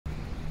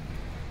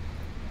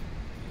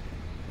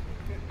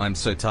I'm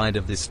so tired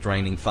of this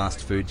draining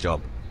fast food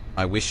job.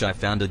 I wish I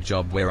found a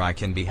job where I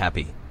can be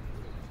happy.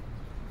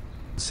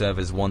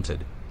 Servers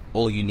wanted.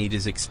 All you need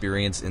is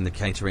experience in the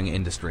catering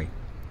industry.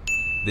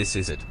 This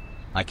is it.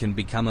 I can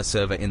become a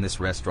server in this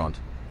restaurant.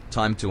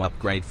 Time to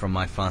upgrade from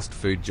my fast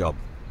food job.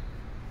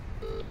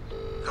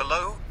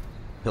 Hello?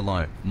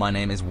 Hello, my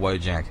name is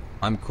Wojak.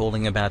 I'm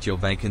calling about your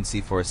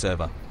vacancy for a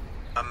server.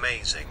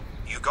 Amazing.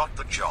 You got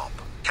the job.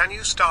 Can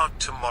you start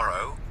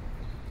tomorrow?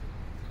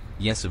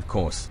 Yes, of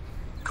course.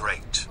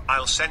 Great.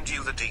 I'll send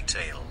you the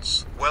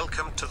details.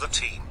 Welcome to the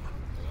team.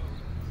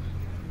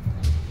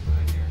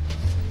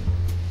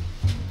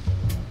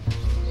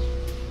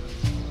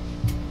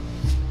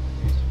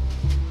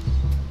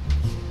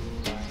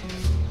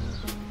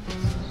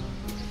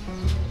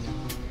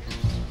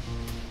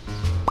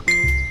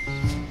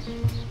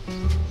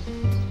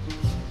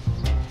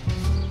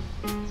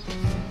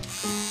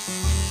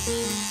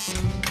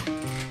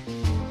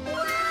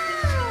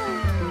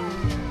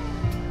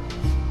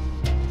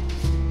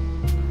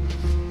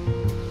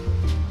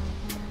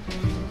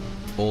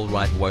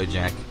 Alright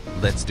Wojak,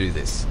 let's do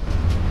this.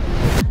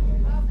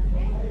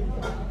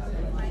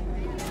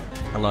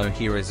 Hello,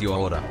 here is your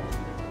order.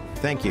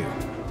 Thank you.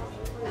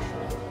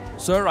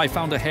 Sir, I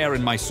found a hair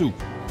in my soup.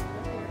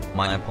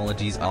 My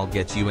apologies, I'll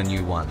get you a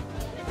new one.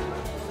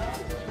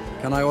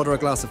 Can I order a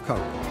glass of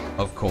Coke?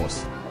 Of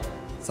course.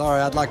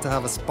 Sorry, I'd like to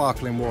have a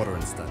sparkling water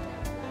instead.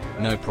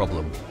 No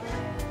problem.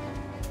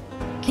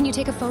 Can you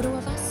take a photo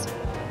of us?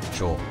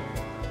 Sure.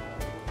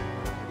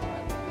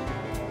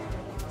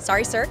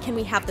 Sorry, sir, can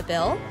we have the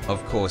bill?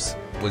 Of course.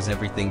 Was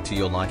everything to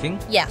your liking?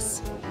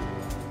 Yes.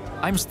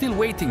 I'm still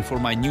waiting for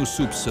my new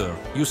soup, sir.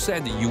 You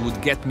said you would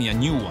get me a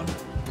new one.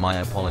 My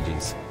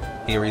apologies.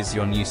 Here is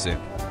your new soup.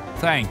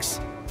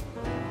 Thanks.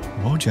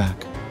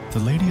 Wojak, the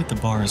lady at the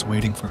bar is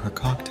waiting for her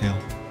cocktail.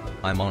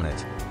 I'm on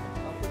it.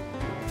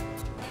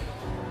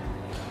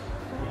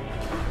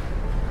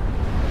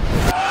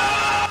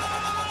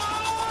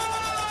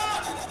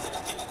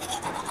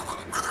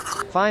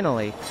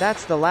 Finally,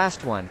 that's the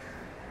last one.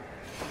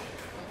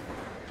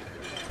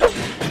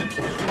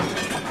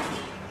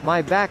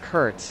 My back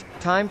hurts.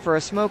 Time for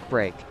a smoke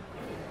break.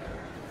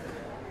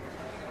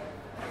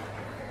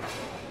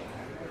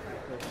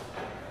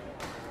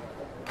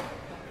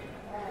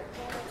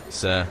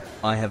 Sir,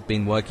 I have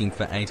been working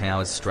for 8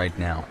 hours straight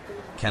now.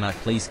 Can I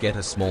please get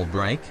a small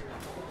break?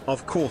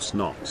 Of course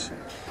not.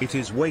 It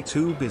is way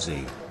too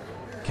busy.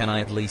 Can I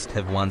at least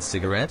have one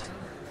cigarette?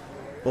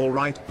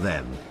 Alright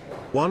then.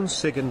 1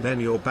 cig and then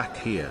you're back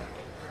here.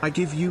 I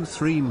give you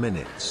 3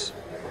 minutes.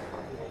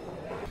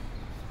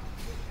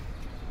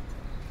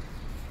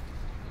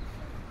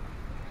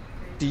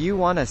 Do you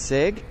want a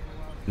cig?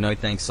 No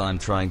thanks, I'm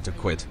trying to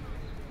quit.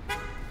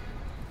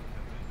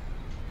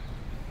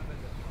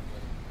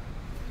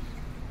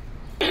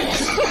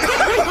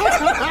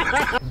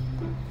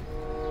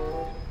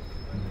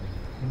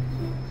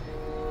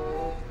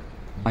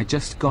 I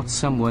just got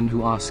someone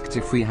who asked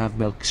if we have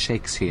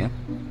milkshakes here.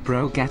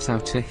 Bro, get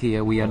out of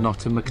here, we are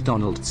not a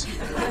McDonald's.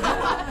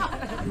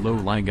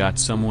 Lol, I got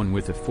someone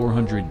with a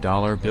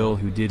 $400 bill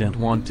who didn't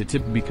want to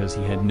tip because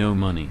he had no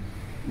money.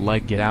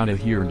 Like, get out of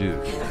here,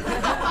 dude.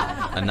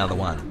 Another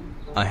one.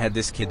 I had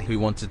this kid who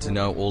wanted to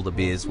know all the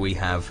beers we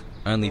have,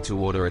 only to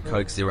order a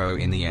Coke Zero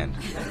in the end.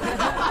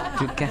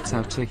 Dude, get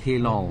out of here,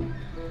 lol.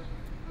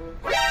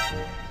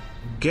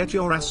 Get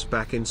your ass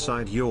back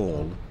inside,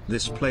 y'all.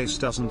 This place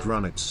doesn't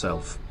run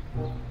itself.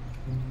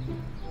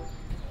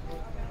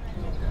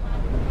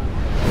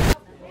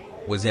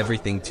 Was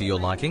everything to your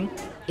liking?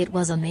 It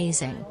was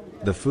amazing.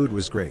 The food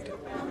was great.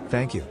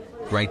 Thank you.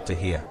 Great to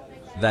hear.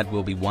 That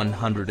will be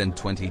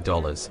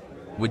 $120.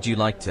 Would you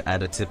like to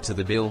add a tip to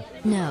the bill?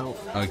 No.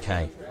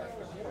 Okay.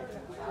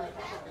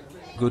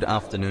 Good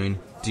afternoon.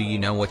 Do you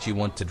know what you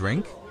want to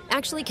drink?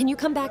 Actually, can you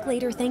come back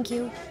later? Thank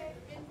you.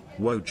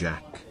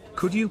 Wojak,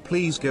 could you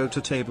please go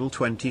to table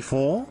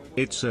 24?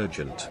 It's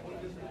urgent.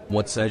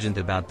 What's urgent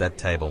about that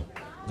table?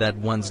 That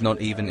one's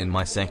not even in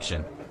my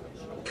section.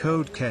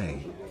 Code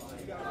K.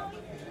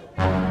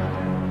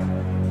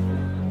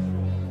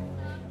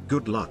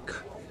 Good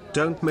luck.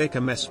 Don't make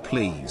a mess,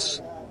 please.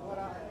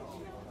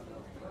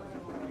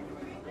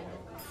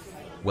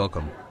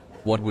 Welcome.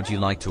 What would you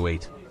like to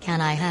eat?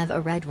 Can I have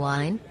a red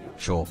wine?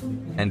 Sure.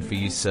 And for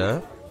you,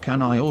 sir?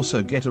 Can I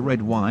also get a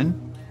red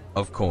wine?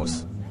 Of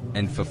course.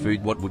 And for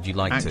food, what would you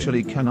like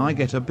Actually, can I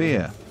get a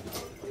beer?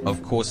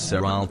 Of course,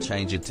 sir, I'll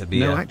change it to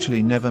beer. No,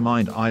 actually, never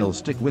mind, I'll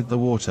stick with the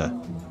water.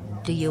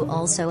 Do you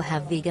also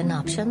have vegan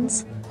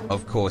options?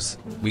 Of course.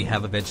 We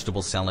have a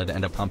vegetable salad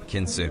and a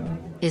pumpkin soup.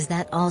 Is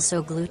that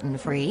also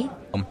gluten-free?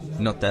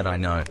 Not that I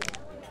know.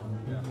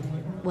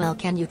 Well,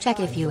 can you check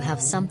if you have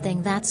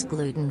something that's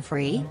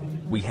gluten-free?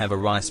 We have a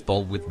rice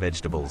bowl with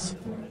vegetables.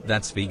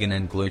 That's vegan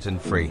and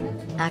gluten-free.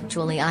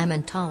 Actually, I'm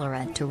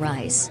intolerant to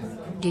rice.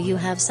 Do you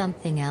have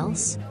something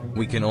else?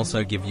 We can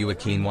also give you a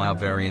quinoa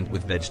variant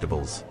with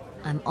vegetables.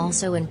 I'm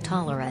also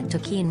intolerant to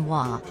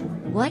quinoa.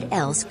 What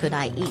else could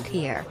I eat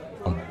here?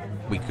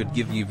 We could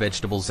give you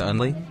vegetables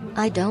only.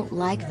 I don't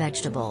like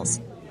vegetables.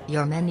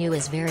 Your menu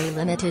is very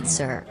limited,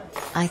 sir.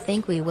 I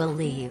think we will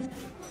leave.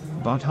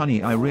 But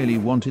honey, I really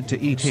wanted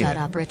to eat here. Shut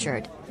up,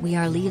 Richard. We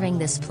are leaving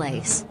this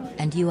place,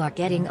 and you are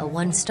getting a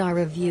 1-star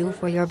review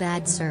for your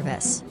bad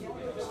service.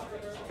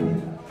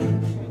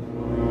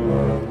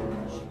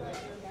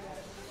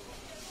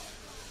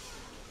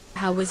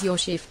 How was your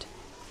shift?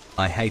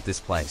 I hate this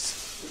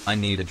place. I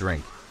need a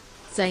drink.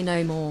 Say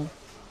no more.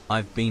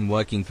 I've been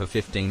working for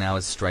 15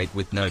 hours straight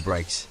with no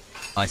breaks.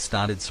 I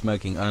started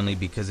smoking only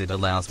because it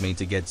allows me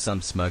to get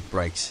some smoke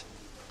breaks.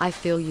 I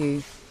feel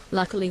you.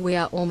 Luckily we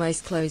are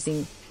almost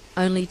closing.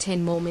 Only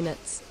 10 more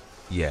minutes.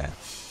 Yeah.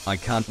 I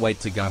can't wait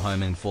to go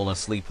home and fall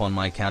asleep on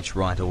my couch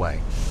right away.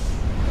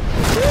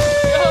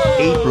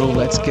 April,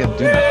 let's get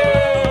dinner.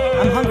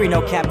 I'm hungry,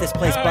 no cap, this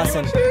place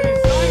bussin'.